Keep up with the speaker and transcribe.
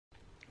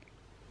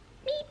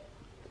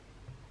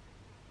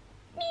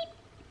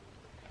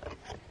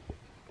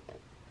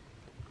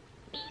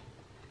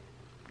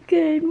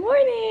Good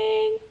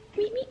morning!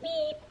 Meep, meep,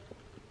 meep.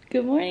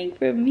 Good morning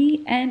from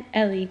me and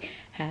Ellie.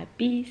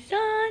 Happy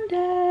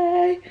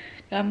Sunday!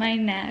 Got my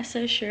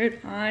NASA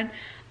shirt on.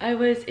 I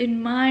was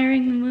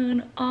admiring the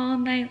moon all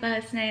night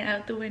last night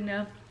out the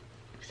window.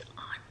 It was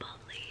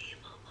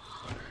unbelievable.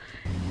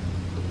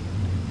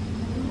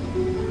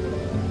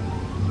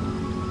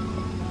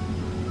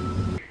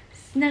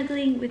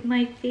 Snuggling with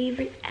my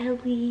favorite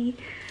Ellie.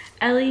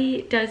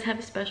 Ellie does have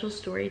a special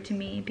story to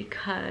me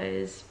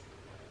because,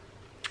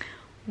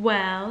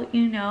 well,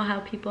 you know how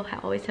people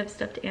always have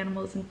stuffed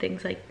animals and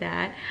things like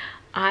that.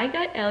 I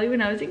got Ellie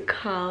when I was in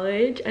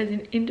college as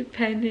an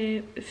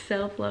independent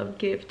self-love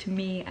gift to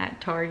me at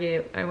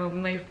Target. I went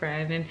with my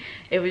friend and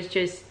it was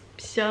just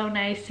so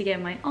nice to get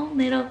my own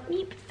little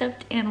meep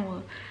stuffed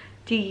animal.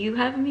 Do you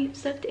have a meep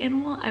stuffed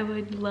animal? I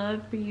would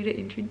love for you to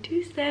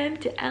introduce them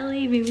to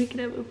Ellie. Maybe we can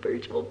have a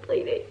virtual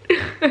play date.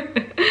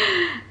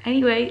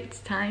 Anyway, it's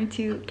time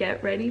to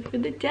get ready for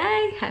the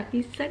day.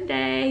 Happy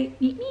Sunday.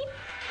 Meep meep.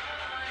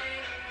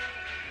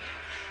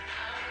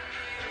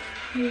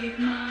 With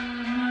my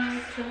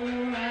heart so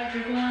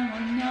everyone will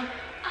know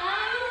I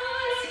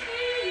was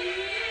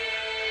here.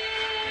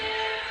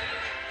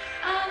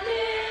 I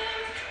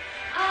lived,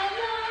 I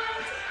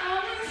loved, I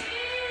was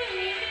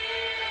here.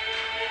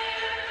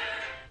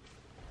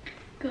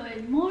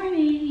 Good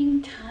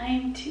morning,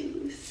 time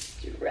to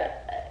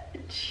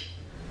stretch.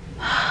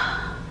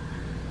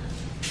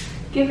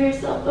 Give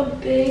yourself a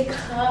big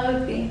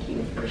hug. Thank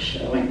you for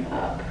showing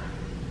up.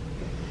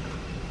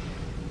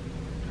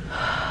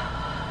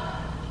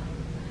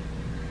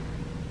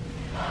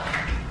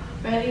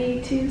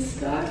 Ready to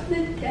start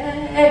the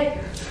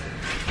day.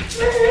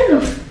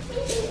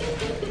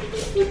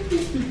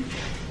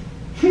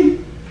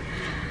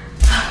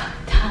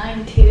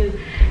 Time to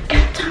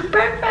get some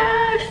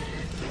breakfast.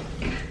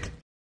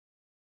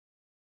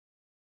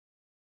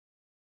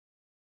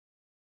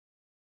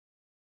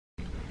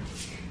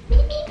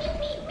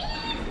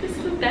 This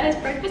is the best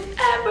breakfast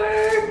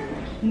ever.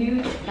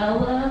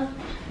 Nutella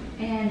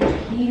and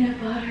peanut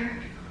butter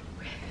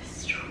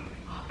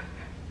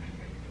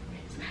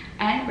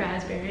and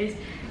raspberries,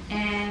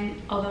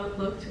 and although it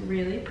looks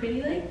really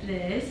pretty like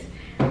this,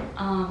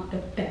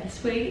 the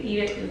best way to eat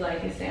it is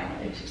like a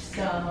sandwich.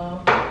 So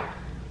I'm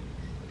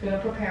gonna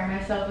prepare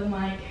myself with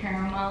my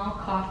caramel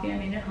coffee I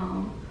made at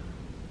home.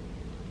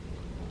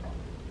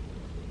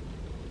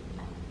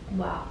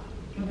 Wow,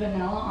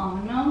 vanilla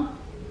almond milk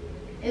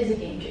is a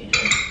game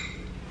changer.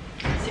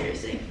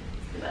 Seriously,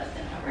 it's the best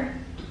thing ever.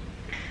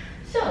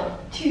 So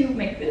to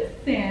make this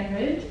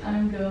sandwich,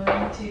 I'm going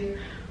to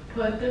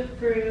put the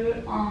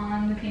fruit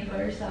on the peanut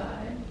butter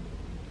side,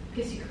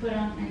 because you can put it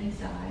on any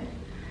side.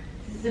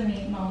 This is a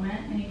meat moment,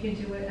 and you can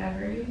do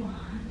whatever you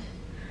want.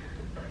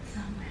 Put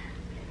some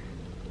raspberry.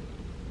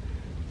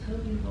 So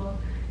beautiful.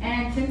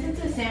 And since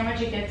it's a sandwich,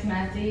 it gets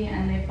messy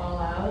and they fall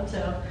out,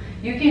 so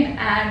you can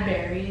add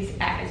berries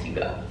as you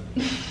go.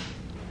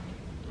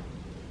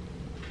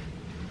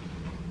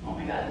 Oh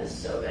my god, this is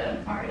so good.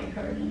 I'm already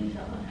covered in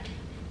Nutella.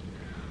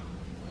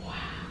 Wow,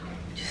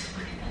 just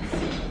look at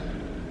this.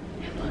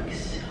 It looks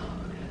so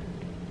good.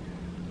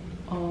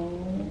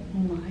 Oh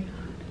my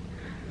god.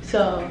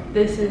 So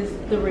this is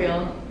the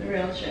real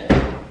shit.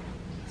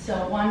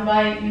 So one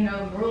bite, you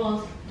know the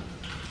rules.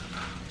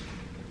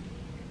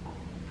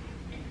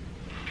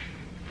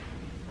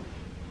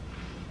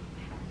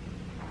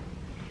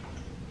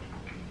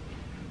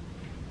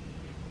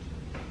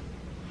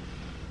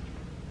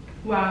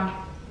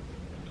 Wow.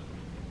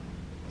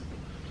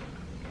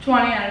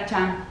 20 out of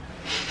 10.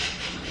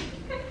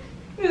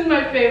 This is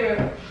my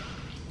favorite.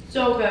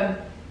 So good.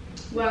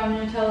 Wow,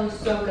 Nutella is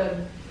so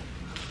good.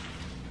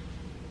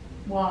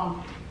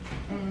 Wow.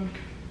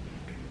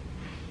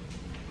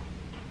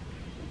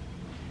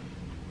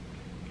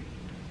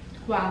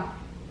 Wow.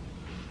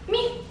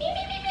 Meep, meep,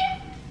 meep, meep,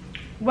 meep.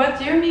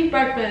 What's your meat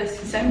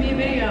breakfast? Send me a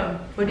video.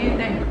 What do you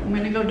think? I'm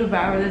gonna go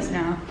devour this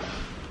now.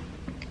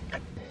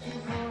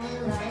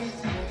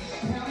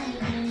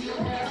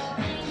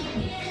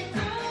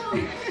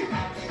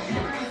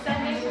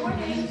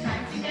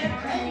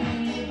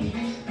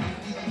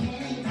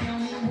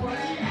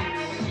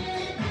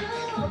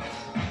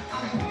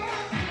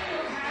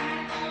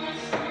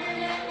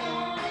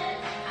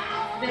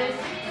 This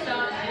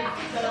stuff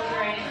is so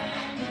great.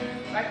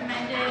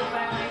 Recommended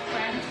by my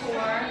friend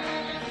Tor.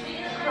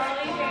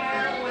 Curly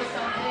hair was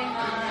something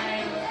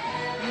I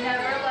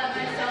never let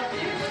myself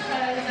do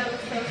because I was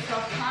so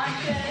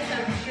self-conscious.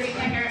 I would straighten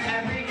my hair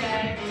every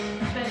day,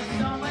 spend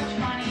so much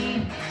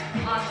money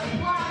on the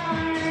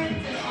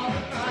blondes and all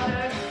the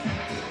products,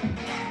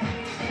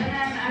 and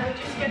then I would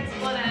just get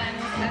split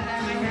ends and then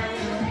my hair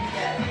would look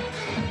dead.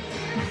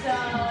 So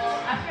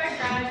after I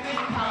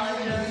graduated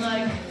college, I was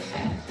like,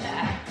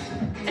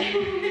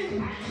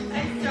 I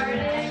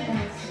started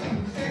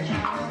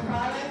searching for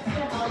products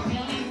to help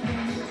me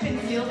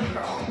conceal the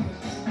curl.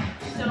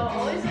 So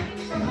always looking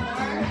for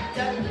more,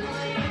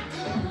 definitely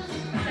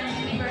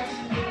sending me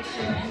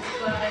recommendations,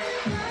 but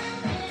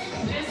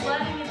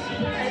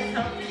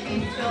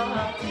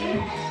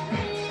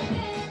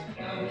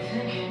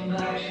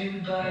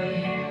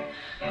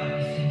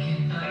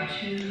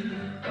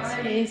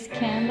Ace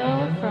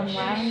Candle from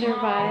Lavender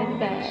by the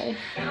Bay.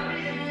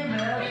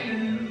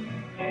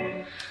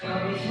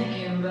 I'll be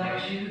thinking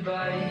about you,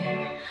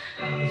 buddy.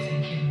 I'll be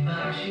thinking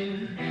about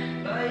you,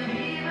 but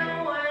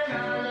even when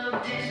I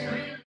look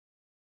discreet.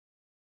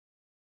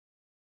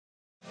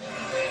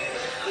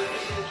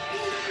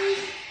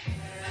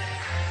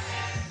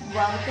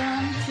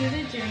 Welcome to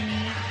the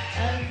journey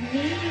of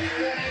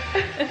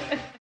me.